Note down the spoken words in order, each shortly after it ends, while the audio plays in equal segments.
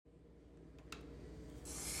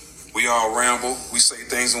all ramble. We say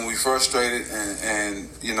things when we frustrated, and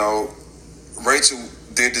Rachel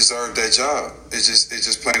did deserve that job. It's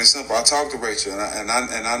just plain and simple. I talked to Rachel, and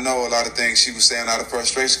I know a lot of things she was saying out of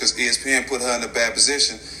frustration because ESPN put her in a bad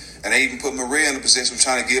position, and they even put Maria in a position of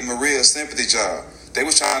trying to give Maria a sympathy job. They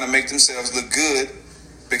was trying to make themselves look good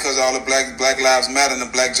because all the Black Lives Matter and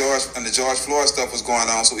the George Floyd stuff was going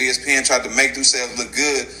on. So ESPN tried to make themselves look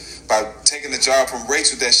good by taking the job from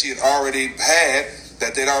Rachel that she had already had,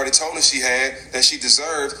 that they'd already told her she had, that she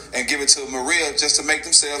deserved, and give it to Maria just to make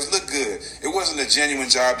themselves look good. It wasn't a genuine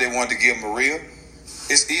job they wanted to give Maria.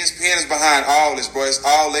 It's ESPN is behind all this, bro. It's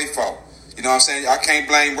all their fault. You know what I'm saying? I can't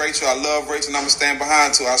blame Rachel. I love Rachel, and I'm going to stand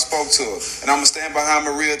behind her. I spoke to her, and I'm going to stand behind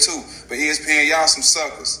Maria, too. But ESPN, y'all some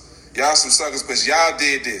suckers. Y'all some suckers because y'all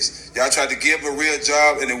did this. Y'all tried to give Maria a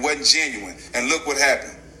job, and it wasn't genuine. And look what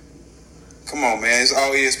happened. Come on, man. It's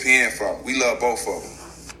all ESPN fault. We love both of them.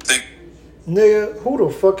 Nigga, who the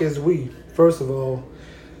fuck is we? First of all,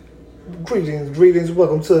 greetings.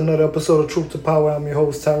 Welcome to another episode of Truth to Power. I'm your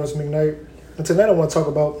host, Tyrus McKnight. And tonight I want to talk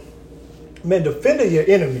about, man, defending your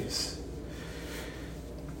enemies.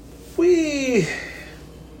 We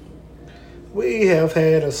have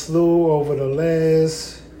had a slew over the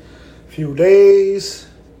last few days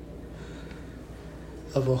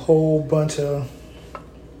of a whole bunch of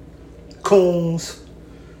coons.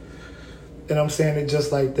 And I'm saying it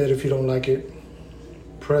just like that. If you don't like it,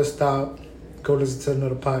 press stop, go listen to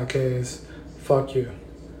another podcast. Fuck you.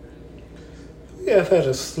 We have had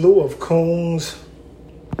a slew of coons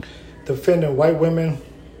defending white women,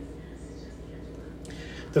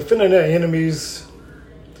 defending their enemies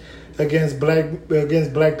against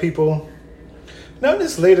black people. Now in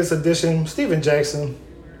this latest edition, Steven Jackson,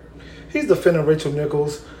 he's defending Rachel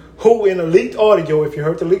Nichols, who in the leaked audio, if you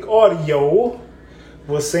heard the leaked audio,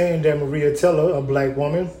 was saying that Maria Teller, a black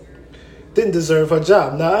woman, didn't deserve her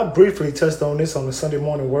job. Now, I briefly touched on this on the Sunday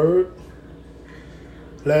Morning Word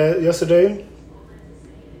yesterday.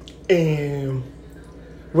 And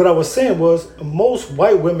what I was saying was most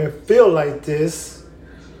white women feel like this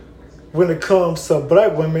when it comes to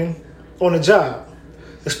black women on a job.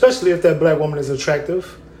 Especially if that black woman is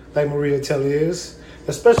attractive, like Maria Teller is.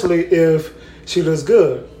 Especially if she looks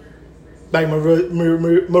good, like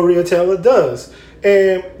Maria Teller does.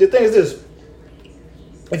 And the thing is this,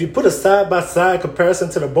 if you put a side-by-side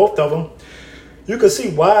comparison to the both of them, you can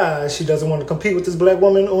see why she doesn't want to compete with this black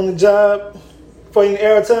woman on the job for any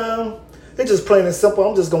airtime. It's just plain and simple.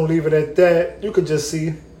 I'm just going to leave it at that. You could just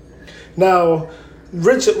see. Now,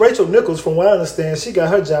 Rachel Nichols, from what I understand, she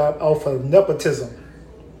got her job off of nepotism,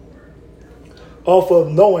 off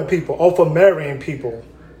of knowing people, off of marrying people,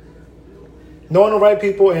 knowing the right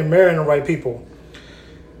people and marrying the right people.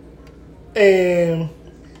 And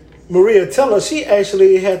Maria Teller, she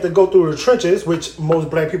actually had to go through the trenches, which most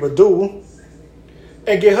black people do,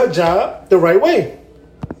 and get her job the right way.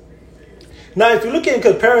 Now, if you look in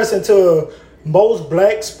comparison to most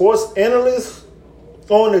black sports analysts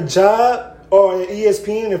on the job, or at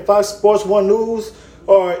ESPN and Fox Sports 1 News,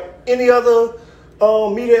 or any other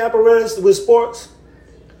media apparatus with sports,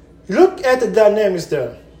 look at the dynamics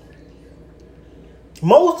there.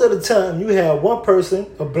 Most of the time, you have one person,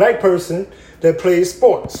 a black person, that plays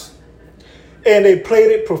sports. And they played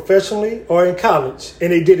it professionally or in college.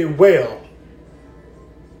 And they did it well.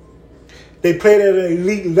 They played at an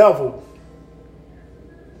elite level.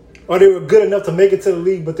 Or they were good enough to make it to the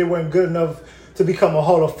league, but they weren't good enough to become a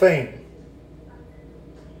Hall of Fame.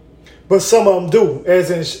 But some of them do,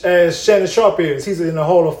 as Shannon Sharpe is. He's in the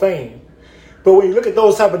Hall of Fame. But when you look at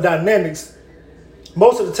those type of dynamics,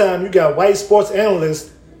 most of the time, you got white sports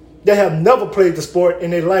analysts that have never played the sport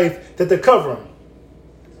in their life that they're covering.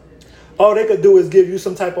 All they could do is give you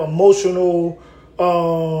some type of emotional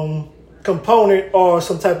component or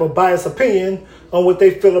some type of biased opinion on what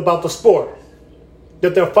they feel about the sport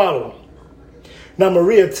that they're following. Now,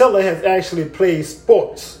 Maria Teller has actually played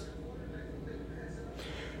sports.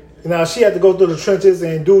 Now, she had to go through the trenches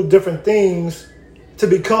and do different things to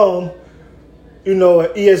become, an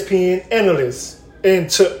ESPN analyst, and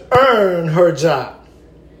to earn her job.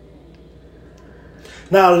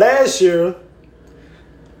 Now, last year,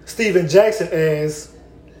 Steven Jackson asked,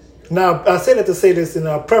 now I say that to say this, and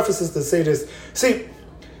I preface this to say this. See,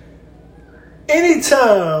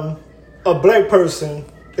 anytime a black person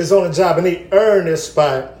is on a job and they earn their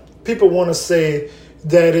spot, people want to say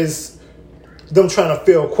that is them trying to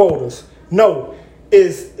fill quotas. No,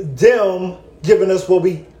 it's them giving us what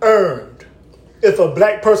we earned. If a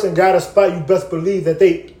black person got a spot, you best believe that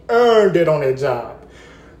they earned it on their job.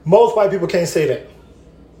 Most white people can't say that.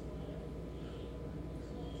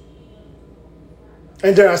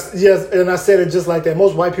 And then I said it just like that.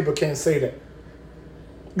 Most white people can't say that.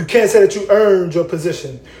 You can't say that you earned your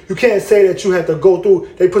position. You can't say that you had to go through,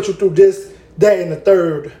 they put you through this, that, and the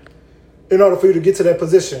third in order for you to get to that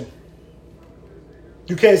position.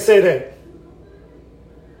 You can't say that.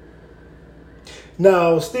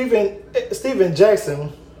 Now, Steven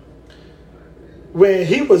Jackson, when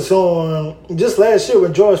he was on, just last year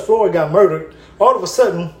when George Floyd got murdered, all of a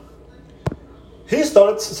sudden, he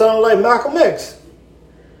started sounding like Malcolm X.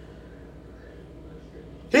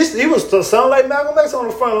 He was sounding like Malcolm X on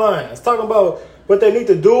the front lines, talking about what they need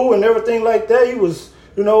to do and everything like that. He was,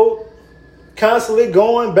 constantly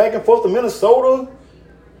going back and forth to Minnesota,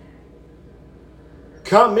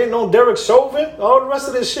 commenting on Derek Chauvin, all the rest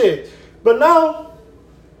of this shit. But now,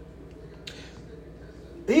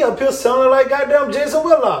 he up here sounding like goddamn Jason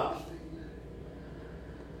Whitlock.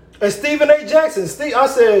 And Stephen A. Jackson.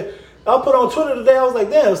 I put on Twitter today, I was like,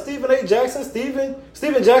 damn, Stephen A. Jackson, Stephen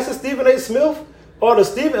Jackson, Stephen A. Smith, or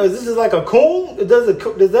is this is like a coon? Does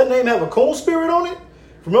that name have a coon spirit on it?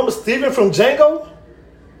 Remember Stephen from Django?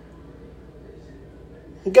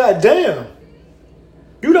 God damn.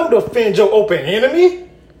 You don't defend your open enemy?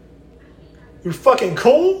 You fucking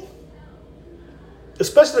coon?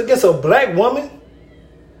 Especially against a black woman?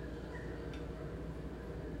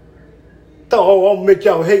 Oh, I'll make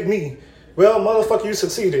y'all hate me. Well, motherfucker, you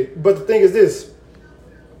succeeded. But the thing is this,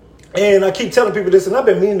 and I keep telling people this, and I've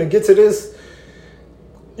been meaning to get to this.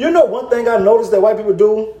 You know one thing I noticed that white people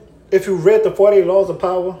do, if you read the 48 Laws of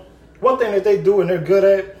Power, one thing that they do and they're good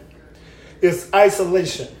at is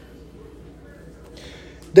isolation.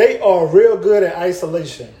 They are real good at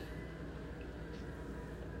isolation.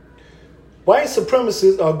 White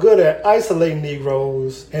supremacists are good at isolating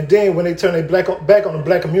Negroes, and then when they turn their back on the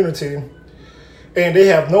black community and they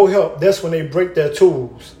have no help, that's when they break their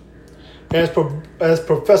tools. As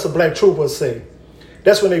Professor Black Truth would say,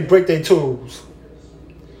 that's when they break their tools.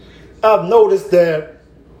 I've noticed that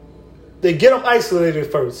they get them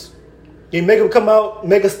isolated first. You make them come out,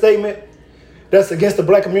 make a statement that's against the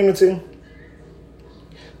black community.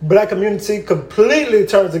 Black community completely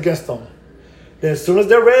turns against them. Then as soon as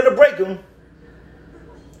they're ready to break them,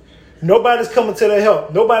 nobody's coming to their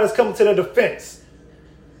help. Nobody's coming to their defense.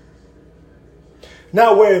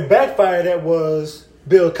 Now, where it backfired at was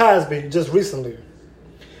Bill Cosby just recently.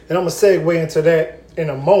 And I'm going to segue into that in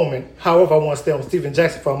a moment. However, I want to stay on Stephen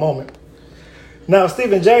Jackson for a moment. Now,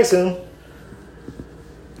 Stephen Jackson,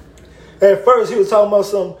 at first he was talking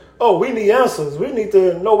about we need answers. We need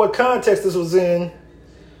to know what context this was in.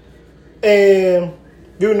 And,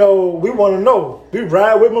 we want to know. We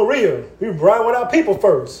ride with Maria. We ride with our people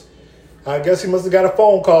first. I guess he must have got a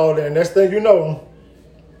phone call, and next thing you know,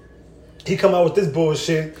 he come out with this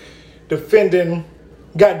bullshit defending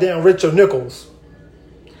goddamn Richard Nichols,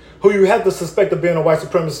 who you have to suspect of being a white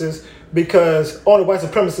supremacist because only white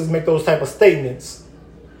supremacists make those type of statements.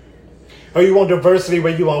 Or you want diversity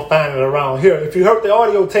where you won't find it around here. If you heard the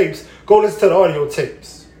audio tapes, go listen to the audio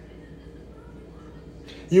tapes.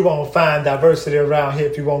 You won't find diversity around here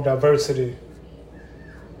if you want diversity.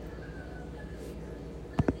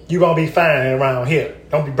 You're going to be fine around here.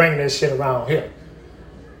 Don't be bringing that shit around here.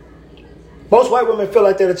 Most white women feel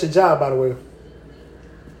like that at your job, by the way.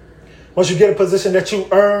 Once you get a position that you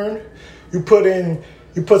earn, you put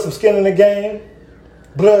some skin in the game,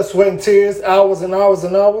 blood, sweat, and tears, hours and hours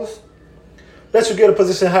and hours. Let you get a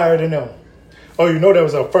position higher than them. Oh, there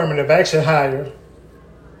was an affirmative action hire.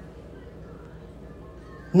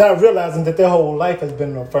 Not realizing that their whole life has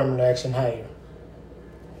been an affirmative action hire.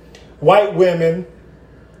 White women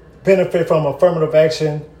benefit from affirmative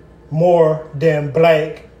action more than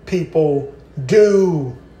black people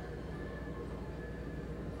do.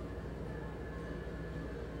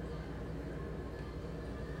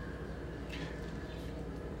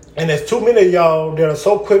 And there's too many of y'all that are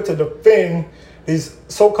so quick to defend these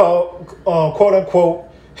so-called, quote-unquote,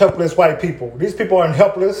 helpless white people. These people aren't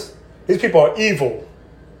helpless. These people are evil.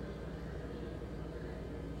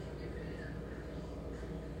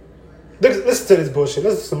 Listen to this bullshit.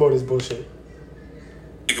 Listen to some more of this bullshit.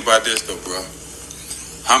 Think about this, though, bro.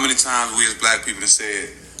 How many times we as black people have said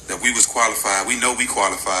that we was qualified? We know we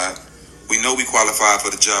qualified. We know we qualified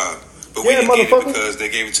for the job. But we didn't get it because they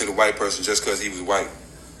gave it to the white person just because he was white.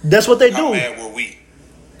 That's what they do. How mad were we?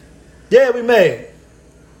 Yeah, we mad.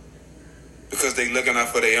 Because they looking out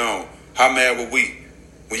for their own. How mad were we?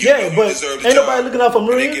 When you deserve the ain't job, nobody looking out for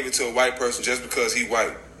Maria. They give it to a white person just because he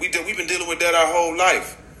white. We've been dealing with that our whole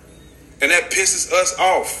life. And that pisses us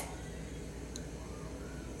off.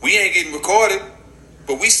 We ain't getting recorded,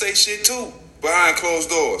 but we say shit too behind closed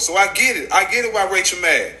doors. So I get it. I get it why Rachel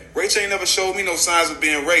mad. Rachel ain't never showed me no signs of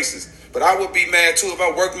being racist. But I would be mad too if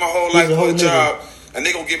I worked my whole life for a job and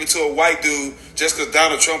they gonna give it to a white dude just because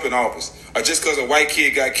Donald Trump in office, or just because a white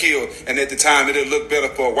kid got killed, and at the time it'll look better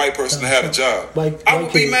for a white person to have a job. I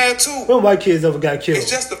would be mad too. No white kids ever got killed. It's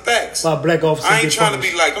just the facts. By black officers. I ain't trying to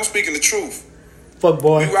be like, I'm speaking the truth. Fuck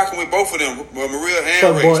boy. We rocking with both of them, Maria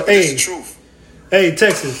and Ray. It's the truth. Hey,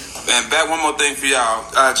 Texas. And back one more thing for y'all,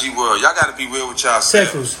 IG World. Y'all got to be real with yourselves.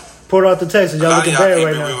 Texas. Port out the Texas. Y'all looking bad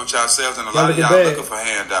right now. A lot of y'all can't be real with yourselves, and a lot of y'all looking for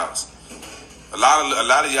handouts. A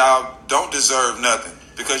lot of y'all don't deserve nothing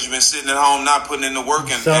because you've been sitting at home not putting in the work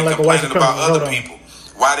and complaining about other people.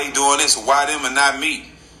 Why they doing this or why them and not me?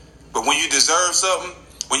 But when you deserve something,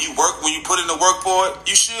 when you put in the work for it,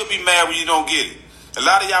 you should be mad when you don't get it. A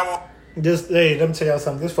lot of y'all won't. Hey, let me tell y'all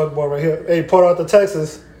something. This fuck boy right here. Hey, Port Arthur,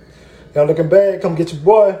 Texas. Y'all looking bad. Come get your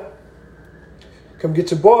boy. Come get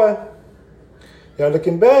your boy. Y'all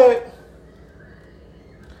looking bad.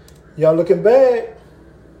 Y'all looking bad.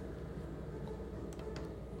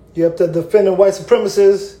 You up there defending white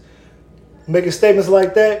supremacists, making statements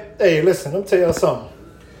like that. Hey, listen, let me tell y'all something.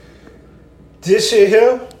 This shit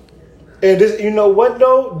here, and this, you know what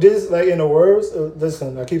though? This, like in the words,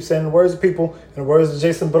 listen, I keep saying the words of people, in the words of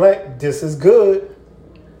Jason Black, this is good.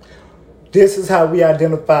 This is how we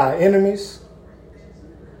identify our enemies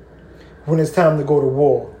when it's time to go to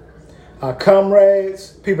war. Our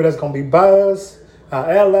comrades, people that's going to be by us,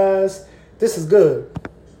 our allies, this is good.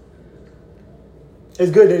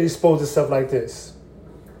 It's good that he exposed himself like this.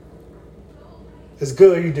 It's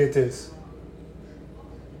good he did this.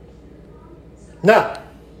 Now,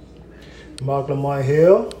 Mark Lamont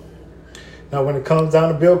Hill. Now, when it comes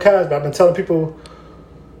down to Bill Cosby, I've been telling people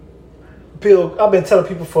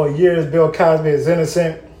for years Bill Cosby is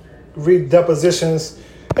innocent. Read depositions.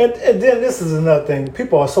 And then this is another thing.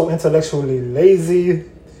 People are so intellectually lazy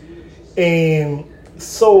and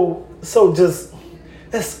so just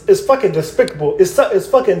it's fucking despicable. It's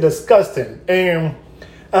fucking disgusting. And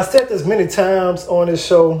I said this many times on this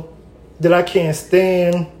show that I can't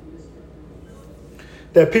stand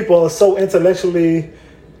that people are so intellectually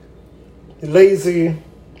lazy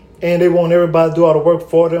and they want everybody to do all the work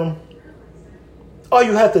for them. All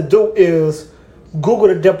you have to do is Google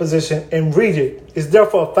the deposition and read it. It's there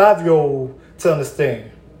for a 5-year-old to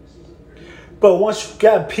understand. But once you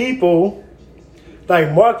got people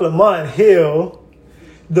like Mark Lamont Hill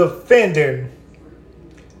defending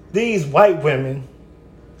these white women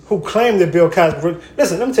who claim that Bill Cosby...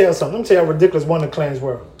 Listen, let me tell you something. Let me tell you how ridiculous one of the claims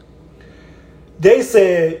were. They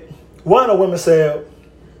said, one of the women said,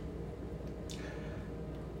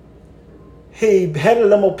 he had a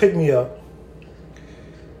limo pick me up.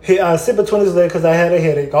 I sit between his legs because I had a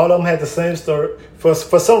headache. All of them had the same story. For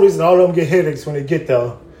some reason, all of them get headaches when they get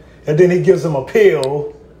there. And then he gives them a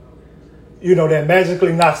pill, that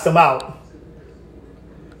magically knocks them out.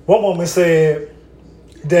 One woman said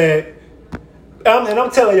that, and I'm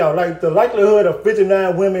telling y'all, like the likelihood of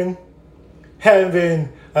 59 women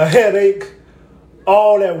having a headache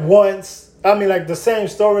all at once. I mean, like the same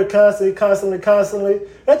story constantly.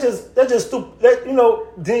 That's just stupid.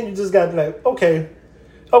 Then you just got to be like, okay.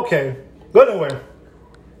 But anyway,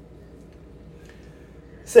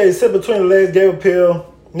 say sit between the legs, gave a pill.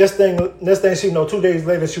 Next thing she know, 2 days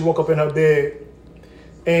later, she woke up in her bed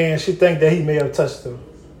and she think that he may have touched her.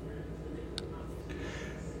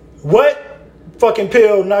 What fucking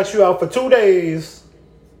pill knocks you out for 2 days?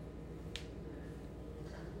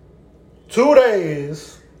 2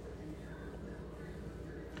 days.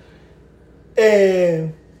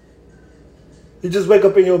 And you just wake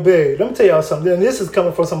up in your bed. Let me tell y'all something. And this is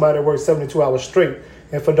coming from somebody that works 72 hours straight.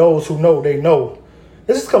 And for those who know, they know.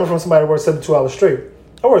 This is coming from somebody that works 72 hours straight.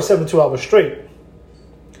 I work 72 hours straight.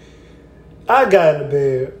 I got in the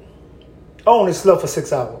bed. I only slept for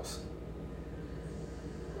 6 hours.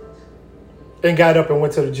 And got up and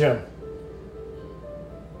went to the gym.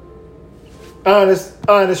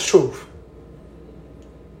 Honest truth.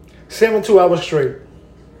 72 hours straight.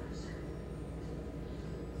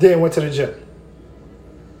 Then went to the gym.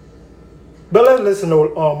 But let's listen to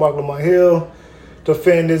Mark Lamont Hill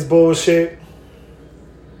defend this bullshit.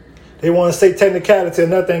 They want to say technicality.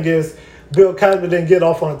 Another thing is Bill Cosby didn't get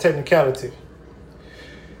off on a technicality.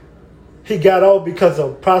 He got off because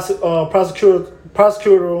of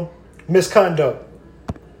prosecutorial misconduct.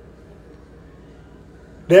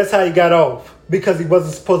 That's how he got off. Because he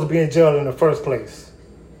wasn't supposed to be in jail in the first place.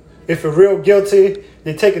 If you're real guilty,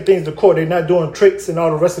 they're taking things to court. They're not doing tricks and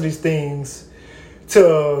all the rest of these things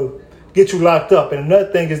to get you locked up. And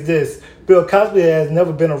another thing is this. Bill Cosby has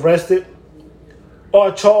never been arrested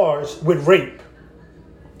or charged with rape.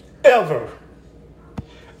 Ever.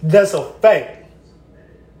 That's a fact.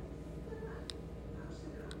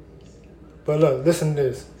 But look, listen to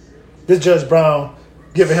this. This Judge Brown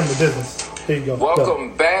giving him the business. Here you go.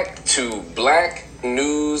 Welcome back to Black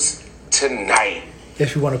News Tonight.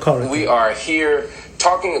 If you want to call it. We are here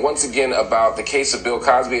talking once again about the case of Bill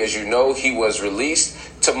Cosby. As you know, he was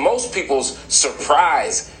released to most people's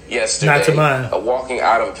surprise yesterday. Not to mine. Walking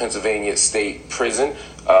out of a Pennsylvania state prison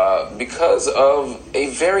because of a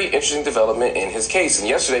very interesting development in his case. And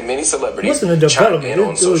yesterday, many celebrities chimed in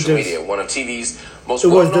on social media. One of TV's most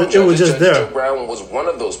well-known judges, Judge Joe Brown, was one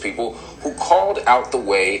of those people who called out the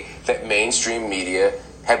way that mainstream media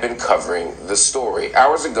had been covering the story.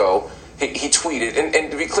 Hours ago, he tweeted,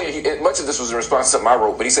 and to be clear, much of this was in response to something I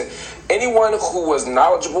wrote, but he said, anyone who was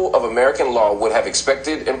knowledgeable of American law would have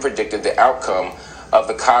expected and predicted the outcome of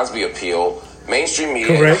the Cosby appeal. Mainstream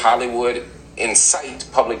media and Hollywood incite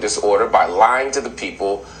public disorder by lying to the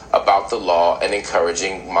people about the law and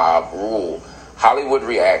encouraging mob rule. Hollywood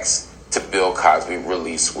reacts to Bill Cosby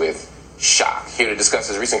release with shock. Here to discuss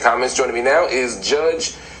his recent comments, joining me now is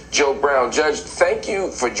Judge Joe Brown. Judge, thank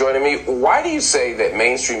you for joining me. Why do you say that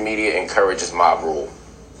mainstream media encourages mob rule?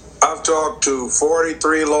 I've talked to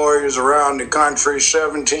 43 lawyers around the country,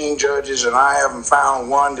 17 judges, and I haven't found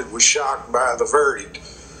one that was shocked by the verdict.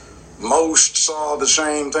 Most saw the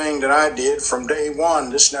same thing that I did from day one.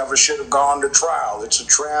 This never should have gone to trial. It's a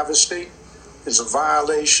travesty. It's a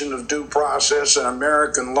violation of due process and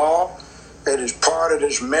American law. It is part of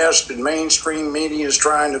this mess that mainstream media is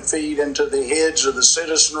trying to feed into the heads of the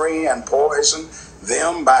citizenry and poison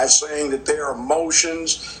them by saying that their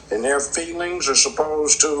emotions and their feelings are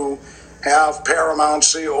supposed to have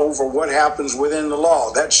paramountcy over what happens within the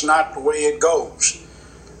law. That's not the way it goes.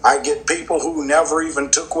 I get people who never even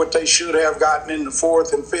took what they should have gotten in the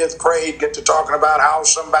 4th and 5th grade get to talking about how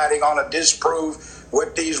somebody going to disprove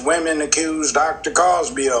what these women accused Dr.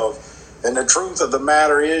 Cosby of. And the truth of the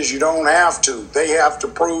matter is you don't have to. They have to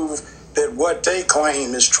prove that what they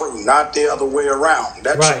claim is true, not the other way around.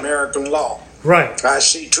 That's American law. Right. I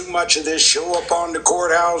see too much of this. Show up on the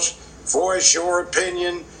courthouse, voice your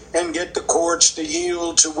opinion, and get the courts to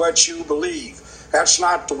yield to what you believe. That's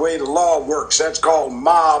not the way the law works. That's called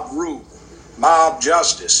mob rule, mob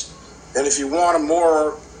justice. And if you want a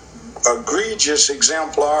more egregious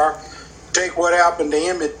exemplar, take what happened to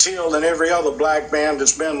Emmett Till and every other black man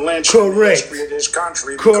that's been lynched in the history of this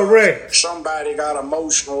country. Correct. Somebody got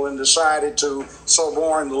emotional and decided to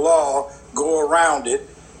suborn the law, go around it,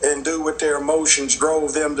 and do what their emotions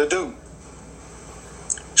drove them to do.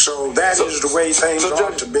 So that is the way things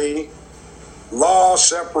ought to be. Law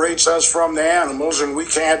separates us from the animals, and we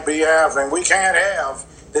can't have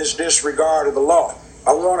this disregard of the law.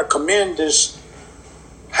 I want to commend this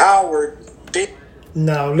Howard.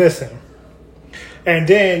 Now listen. And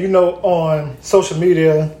then, on social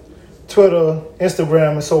media, Twitter,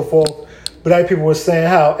 Instagram, and so forth, black people were saying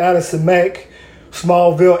how Allison Mack,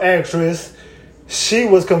 Smallville actress, she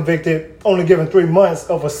was convicted, only given 3 months,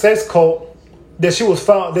 of a sex cult that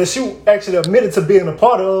she actually admitted to being a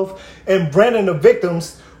part of, and branding the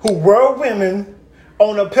victims, who were women,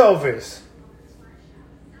 on her pelvis.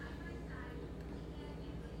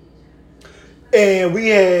 And we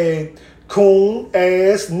had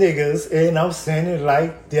coon-ass niggas, and I'm saying it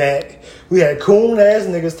like that. We had coon-ass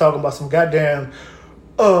niggas talking about some goddamn,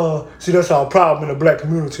 see, that's our problem in the black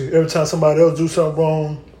community. Every time somebody else do something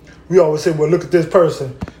wrong, we always say, well, look at this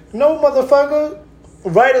person. No, motherfucker.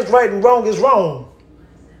 Right is right and wrong is wrong.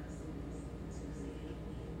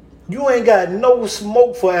 You ain't got no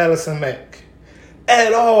smoke for Allison Mack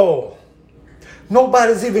at all.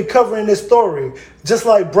 Nobody's even covering this story, just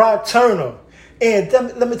like Brock Turner. And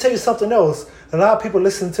let me tell you something else. A lot of people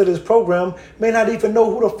listening to this program may not even know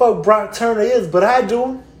who the fuck Brock Turner is, but I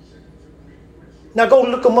do. Now go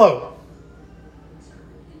look him up.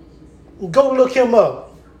 Go look him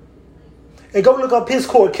up. And go look up his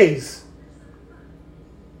court case.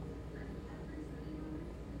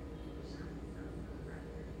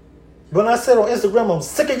 When I said on Instagram, I'm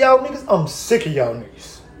sick of y'all niggas, I'm sick of y'all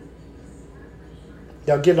niggas.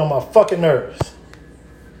 Y'all getting on my fucking nerves.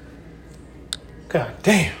 God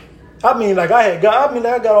damn. I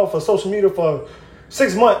got off of social media for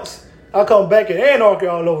 6 months. I come back and anarchy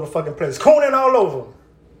all over the fucking place. Cooning all over.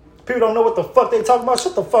 People don't know what the fuck they talking about.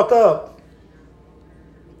 Shut the fuck up.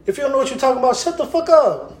 If you don't know what you're talking about, shut the fuck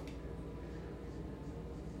up.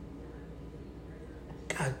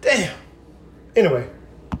 God damn. Anyway,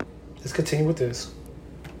 let's continue with this.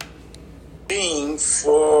 Being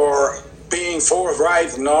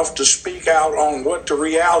forthright enough to speak out on what the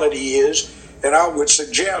reality is, and I would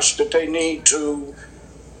suggest that they need to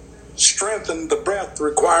strengthen the breadth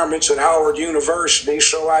requirements at Howard University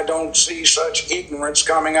so I don't see such ignorance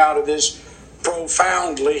coming out of this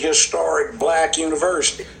profoundly historic black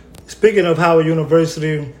university. Speaking of Howard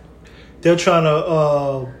University, they're trying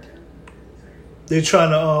to get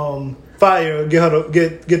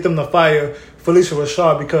them to fire Phylicia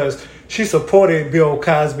Rashad because she supported Bill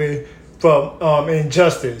Cosby from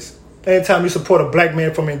injustice. Anytime you support a black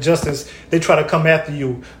man from injustice, they try to come after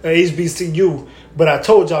you. HBCU. But I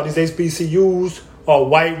told y'all these HBCUs are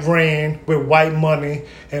white ran with white money.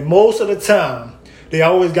 And most of the time, they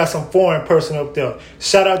always got some foreign person up there.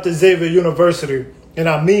 Shout out to Xavier University. And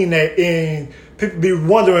I mean that. And people be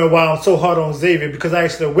wondering why I'm so hard on Xavier because I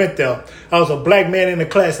actually went there. I was a black man in the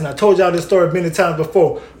class. And I told y'all this story many times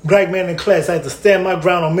before. Black man in class. I had to stand my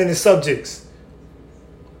ground on many subjects.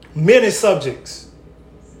 Many subjects.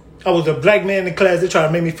 I was a black man in the class. They try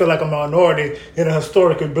to make me feel like I'm a minority in a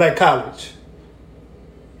historically black college.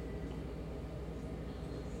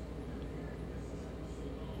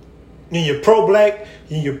 And you're pro-black,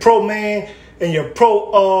 and you're pro-man, and you're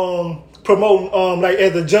promoting, like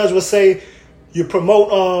as the judge would say, you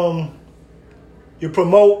promote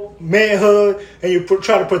manhood, and you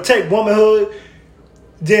try to protect womanhood.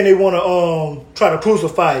 Then they want to try to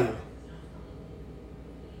crucify you.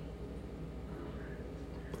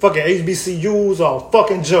 Fucking HBCUs are a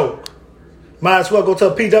fucking joke. Might as well go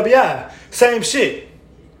to a PWI. Same shit.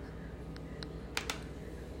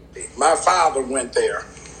 My father went there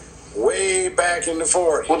way back in the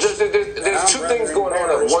 40s. Well, there's two things going on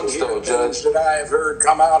at once, though, Judge. That I have heard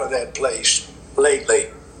come out of that place lately.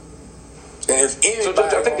 And if anybody so,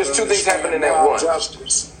 Judge, I think there's two things happening at once.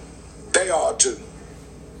 Justice, they ought to.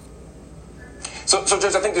 So,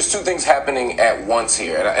 Judge, I think there's two things happening at once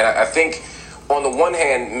here. And I think, on the one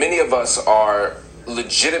hand, many of us are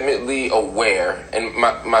legitimately aware, and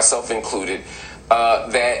myself included,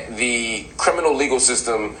 that the criminal legal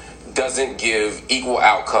system doesn't give equal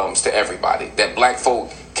outcomes to everybody. That black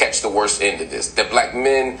folk catch the worst end of this. That black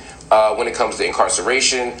men, when it comes to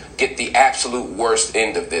incarceration, get the absolute worst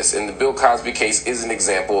end of this. And the Bill Cosby case is an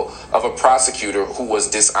example of a prosecutor who was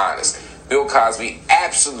dishonest. Bill Cosby,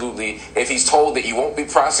 absolutely, if he's told that you won't be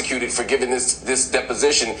prosecuted for giving this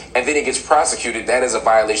deposition, and then he gets prosecuted, that is a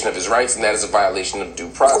violation of his rights, and that is a violation of due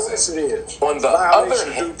process. Of course it is. On the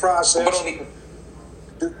other hand, due process.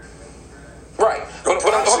 Right. But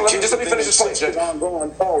hold on, let me finish this point, Judge. On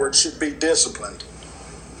going forward should be disciplined.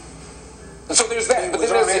 So there's that, but then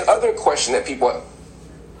there's the other question that people...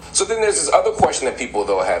 So then there's this other question that people,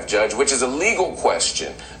 though, have, Judge, which is a legal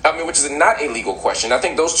question. Which is not a legal question. I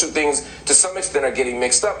think those two things, to some extent, are getting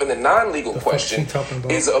mixed up. And the non-legal question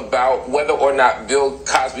is about whether or not Bill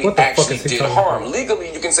Cosby actually did harm.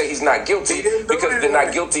 Legally, you can say he's not guilty because the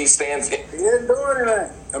not guilty stands... He didn't do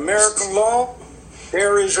anything. American law,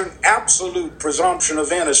 there is an absolute presumption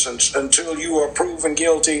of innocence until you are proven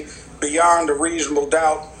guilty beyond a reasonable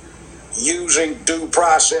doubt using due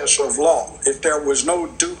process of law. If there was no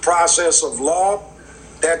due process of law,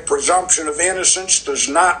 that presumption of innocence does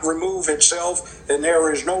not remove itself, and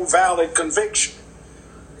there is no valid conviction.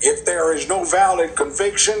 If there is no valid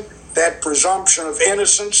conviction, that presumption of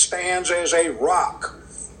innocence stands as a rock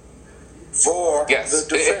for the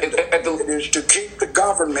defendant. It is to keep the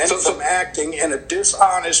government from acting in a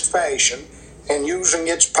dishonest fashion and using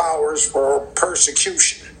its powers for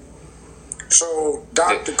persecution. So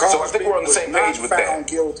Dr. Cosby I think we're on the same page with that. Found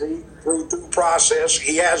guilty through due process.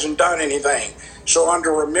 He hasn't done anything. So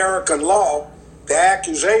under American law, the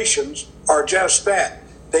accusations are just that.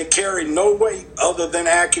 They carry no weight other than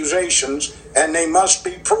accusations, and they must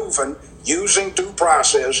be proven using due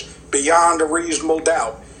process beyond a reasonable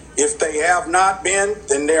doubt. If they have not been,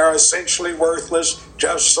 then they are essentially worthless,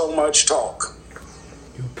 just so much talk.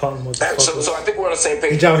 So I think we're on the same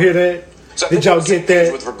page. Did y'all hear that? So did y'all get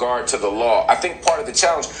that? With regard to the law, I think part of the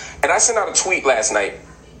challenge, and I sent out a tweet last night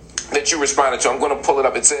that you responded to. I'm going to pull it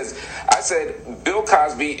up. It says, I said, Bill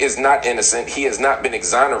Cosby is not innocent. He has not been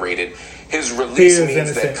exonerated. His release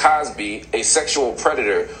means that Cosby, a sexual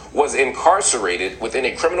predator, was incarcerated within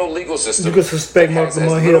a criminal legal system. You can suspect Malcolm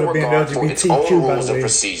Hill of being LGBTQ, by the way. Rules and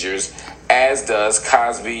procedures, as does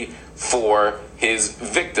Cosby for his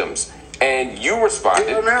victims. And you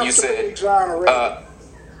responded. You said,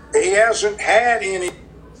 he hasn't had any.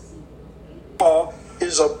 Law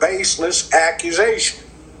is a baseless accusation.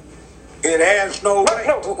 It has no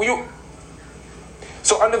weight.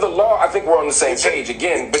 So under the law, I think we're on the same page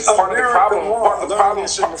again. But part of the problem.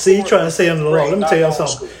 See, he's trying to say under the law. Let me tell you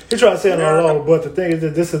something. He's trying to say under the law, but the thing is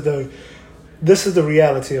that this is the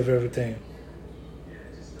reality of everything.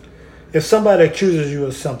 If somebody accuses you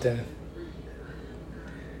of something,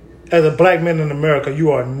 as a black man in America,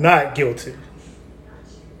 you are not guilty.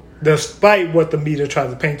 Despite what the media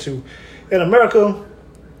tries to paint you. In America,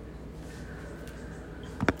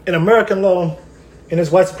 in American law, in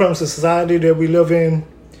this white supremacist society that we live in,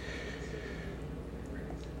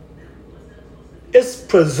 it's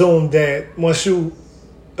presumed that once you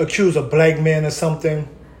accuse a black man of something,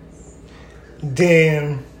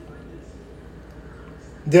 then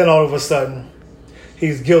all of a sudden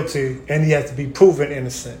he's guilty and he has to be proven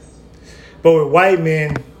innocent. But with white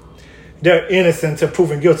men, they're innocent to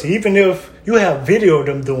proven guilty, even if you have video of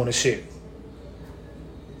them doing the shit.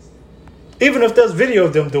 Even if there's video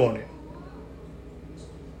of them doing it.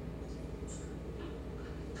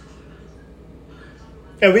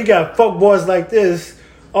 And we got fuck boys like this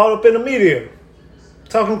all up in the media,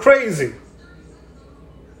 talking crazy.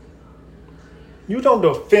 You don't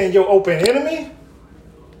defend your open enemy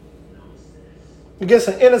against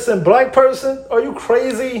an innocent black person? Are you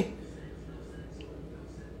crazy?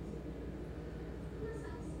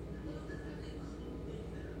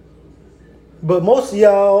 But most of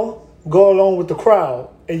y'all go along with the crowd,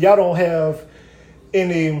 and y'all don't have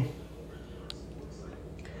any.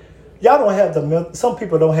 Y'all don't have some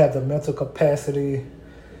people don't have the mental capacity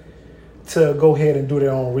to go ahead and do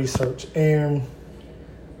their own research. And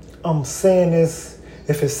I'm saying this,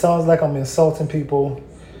 if it sounds like I'm insulting people,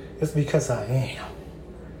 it's because I am.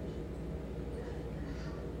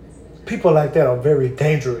 People like that are very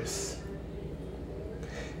dangerous.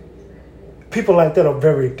 People like that are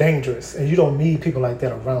very dangerous, and you don't need people like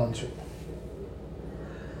that around you.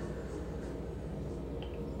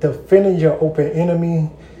 Defending your open enemy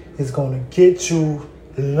is going to get you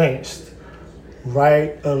lynched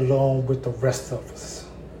right along with the rest of us.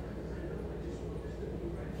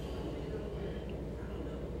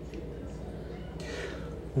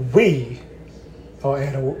 We are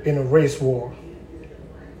in a race war.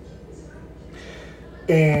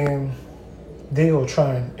 And they are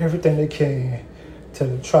trying everything they can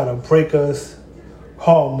to try to break us,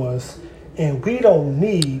 harm us, and we don't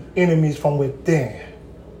need enemies from within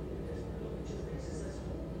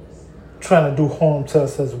trying to do harm to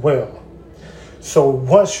us as well. So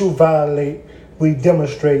once you violate, we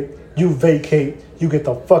demonstrate, you vacate, you get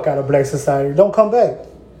the fuck out of black society. Don't come back.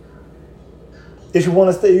 If you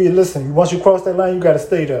want to stay, listen, once you cross that line, you got to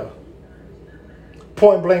stay there.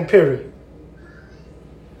 Point blank, period.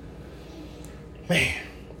 Man.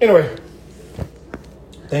 Anyway,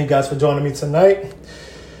 thank you guys for joining me tonight.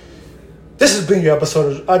 This has been your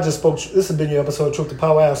episode of Truth to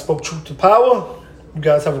Power. I spoke truth to power. You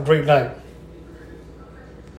guys have a great night.